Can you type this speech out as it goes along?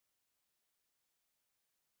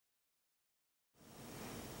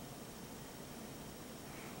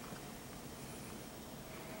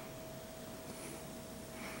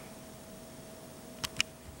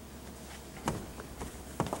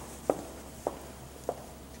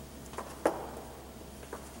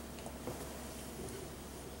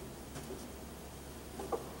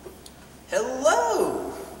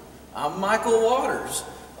Hello, I'm Michael Waters.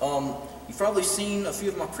 You've probably seen a few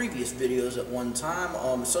of my previous videos at one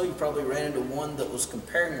time, so you probably ran into one that was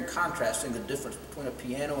comparing and contrasting the difference between a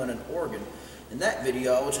piano and an organ. In that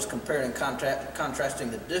video, I was just comparing and contrasting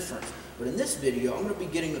the difference. But in this video, I'm going to be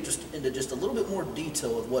getting into just a little bit more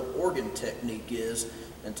detail of what organ technique is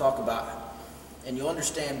and talk about, and you'll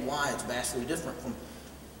understand why it's vastly different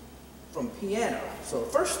from piano. So the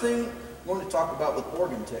first thing I'm going to talk about with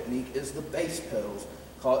organ technique is the bass pedals.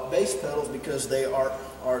 Call it bass pedals because they are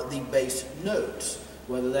the bass notes,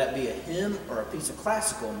 whether that be a hymn or a piece of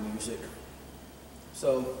classical music.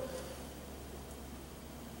 So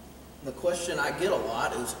the question I get a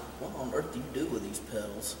lot is, what on earth do you do with these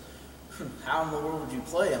pedals? How in the world would you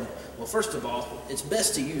play them? Well, first of all, it's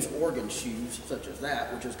best to use organ shoes such as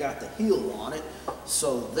that, which has got the heel on it,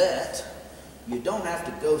 so that you don't have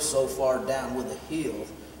to go so far down with the heel,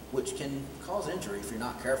 which can cause injury if you're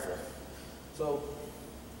not careful. So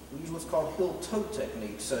we use what's called heel-toe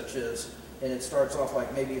technique, such as, and it starts off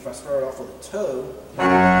like maybe if I start off with a toe. Okay,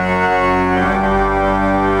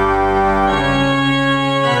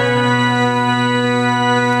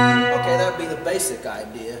 that would be the basic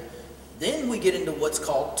idea. Then we get into what's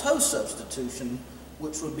called toe substitution,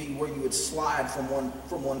 which would be where you would slide from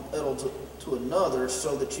one pedal to another,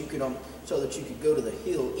 so that you could go to the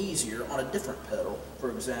heel easier on a different pedal.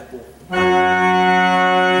 For example. All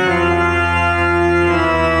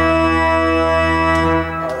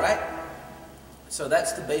right. So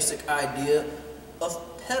that's the basic idea of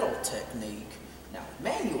pedal technique. Now,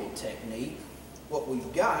 manual technique, what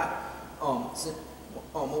we've got,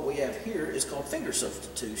 what we have here is called finger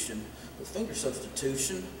substitution. With finger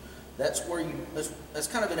substitution, that's where that's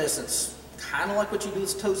kind of in essence, kind of like what you do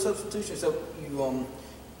with toe substitution. So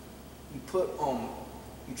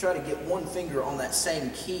you try to get one finger on that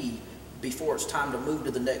same key before it's time to move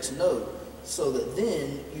to the next note, so that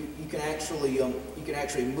then you can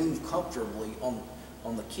actually move comfortably on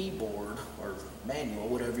the keyboard or manual,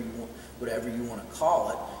 whatever you want to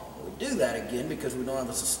call it. And we do that again because we don't have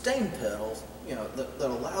a sustain pedal, that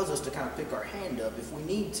allows us to kind of pick our hand up if we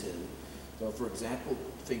need to. So, for example,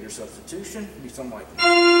 finger substitution would be something like that.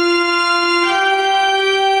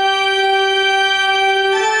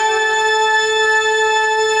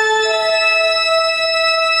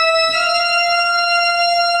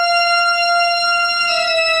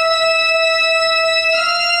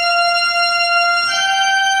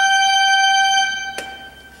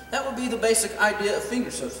 That would be the basic idea of finger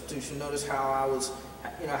substitution. Notice how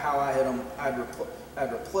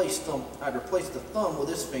I'd replaced the thumb with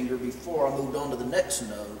this finger before I moved on to the next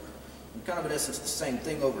note. And kind of in essence the same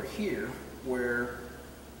thing over here, where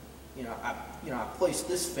I placed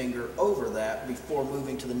this finger over that before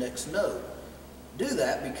moving to the next note. Do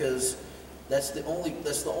that because that's the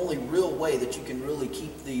only real way that you can really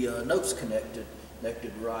keep the notes connected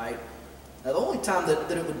right. Now, the only time that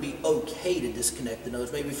it would be okay to disconnect the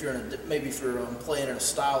notes, maybe if you're playing in a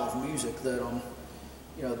style of music that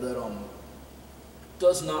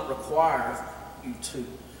does not require you to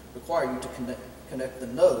connect the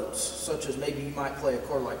notes, such as maybe you might play a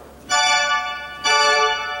chord like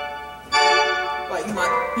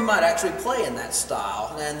you might actually play in that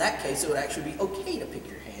style, and in that case it would actually be okay to pick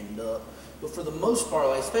your hand up. But for the most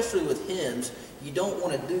part, especially with hymns, you don't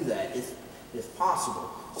want to do that if possible.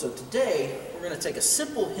 So today we're going to take a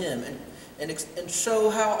simple hymn and show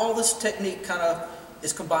how all this technique kind of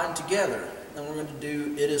is combined together. And we're going to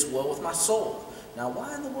do "It Is Well With My Soul." Now,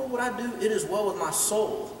 why in the world would I do "It Is Well With My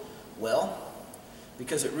Soul"? Well,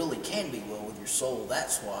 because it really can be well with your soul.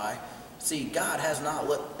 That's why. See, God has not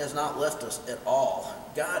left us at all.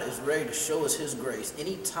 God is ready to show us His grace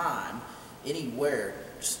anytime, anywhere.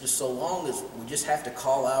 Just so long as we just have to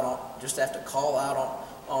call out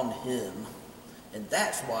on Him. And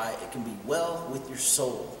that's why it can be well with your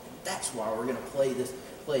soul. That's why we're going to play "It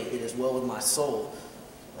Is Well With My Soul."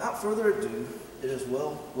 Without further ado, "It Is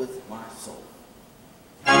Well With My Soul."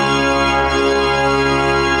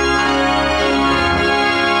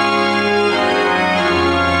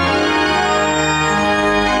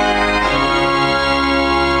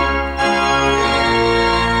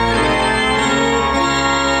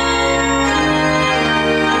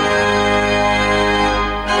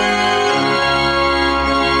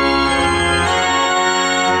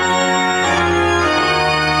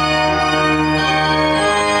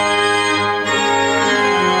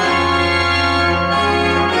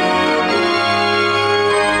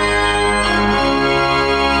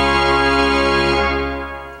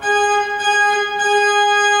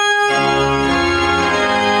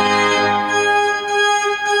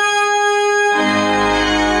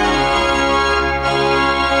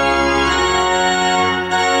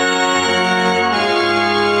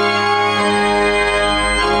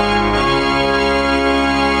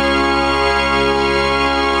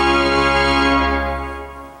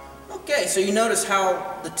 so you notice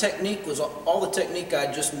how the technique was, all the technique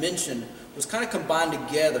I just mentioned was kind of combined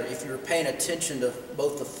together if you were paying attention to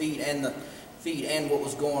both the feet and what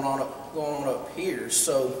was going on up here.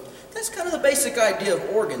 So that's kind of the basic idea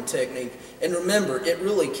of organ technique. And remember, it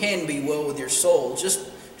really can be well with your soul. Just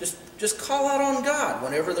call out on God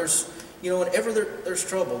whenever there's there's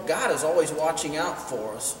trouble. God is always watching out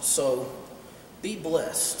for us. So be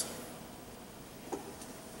blessed.